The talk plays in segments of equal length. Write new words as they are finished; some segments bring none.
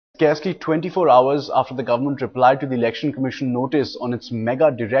Scarcely 24 hours after the government replied to the Election Commission notice on its mega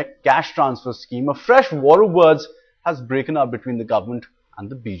direct cash transfer scheme, a fresh war of words has broken out between the government and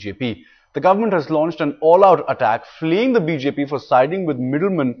the BJP. The government has launched an all-out attack, fleeing the BJP for siding with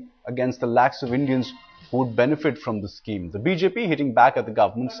middlemen against the lakhs of Indians who would benefit from the scheme. The BJP hitting back at the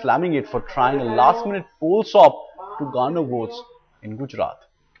government, slamming it for trying a last-minute poll swap to garner votes in Gujarat.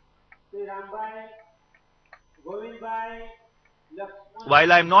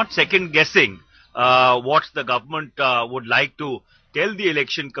 While I'm not second guessing what the government would like to tell the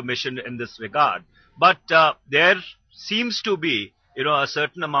Election Commission in this regard, but there seems to be, a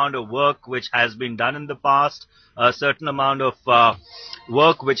certain amount of work which has been done in the past, a certain amount of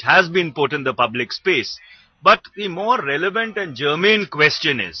work which has been put in the public space. But the more relevant and germane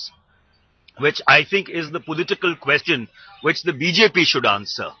question is, which I think is the political question which the BJP should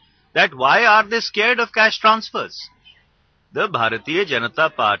answer, that why are they scared of cash transfers? The Bharatiya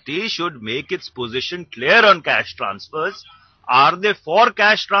Janata Party should make its position clear on cash transfers. Are they for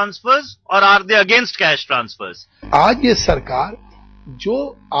cash transfers or are they against cash transfers? आज ये सरकार जो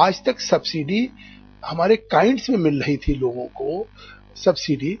आज तक subsidy हमारे kinds में मिल रही थी लोगों को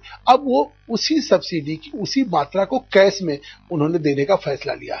सब्सिडी, अब वो उसी सब्सिडी की उसी मात्रा को कैश में उन्होंने देने का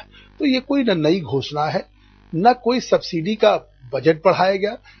फैसला लिया है। तो ये कोई न नई घोषणा है, न कोई सब्सिडी का बजट बढ़ाया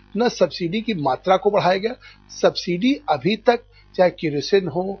गया, न सब्सिडी की मात्रा को बढ़ाया गया। सब्सिडी अभी तक चाहे केरोसिन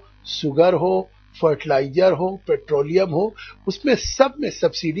हो, शुगर हो, फर्टिलाइजर हो, पेट्रोलियम हो, उसमें सब में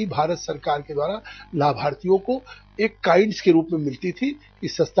सब्सिडी भारत सरकार के द्वारा लाभार्थियों को एक काइंड्स के रूप में मिलती थी कि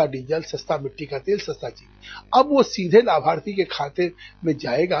सस्ता डीजल, सस्ता मिट्टी का तेल, सस्ता चीनी। अब वो सीधे लाभार्थी के खाते में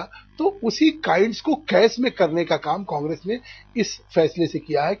जाएगा, तो उसी काइंड्स को कैश में करने का काम कांग्रेस ने इस फैसले से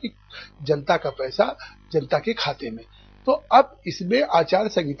किया है कि जनता का पैसा जनता के खाते में। तो अब इसमें आचार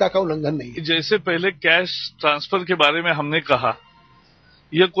संहिता का उल्लंघन नहीं है। जैसे पहले कैश ट्रांसफर के बारे में हमने कहा,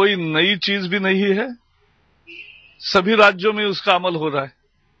 यह कोई नई चीज भी नहीं है, सभी राज्यों में उसका अमल हो रहा है।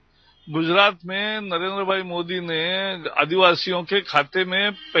 गुजरात में नरेंद्र भाई मोदी ने आदिवासियों के खाते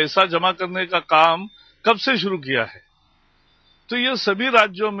में पैसा जमा करने का काम कब से शुरू किया है। तो ये सभी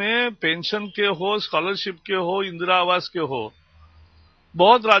राज्यों में पेंशन के हो, स्कॉलरशिप के हो, इंदिरा आवास के हो,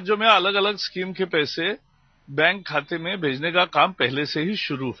 बहुत राज्यों में अलग अलग स्कीम के पैसे बैंक खाते में भेजने का काम पहले से ही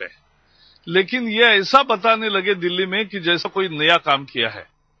शुरू है। लेकिन ये ऐसा बताने लगे दिल्ली में कि जैसा कोई नया काम किया है।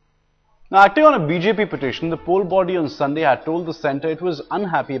 Now, acting on a BJP petition, the poll body on Sunday had told the centre it was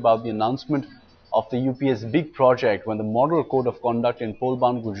unhappy about the announcement of the UP's big project when the Model Code of Conduct in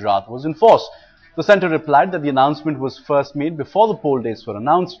poll-bound Gujarat was in force. The centre replied that the announcement was first made before the poll dates were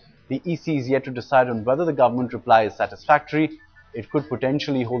announced. The EC is yet to decide on whether the government reply is satisfactory. It could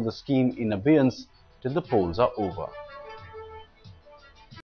potentially hold the scheme in abeyance till the polls are over.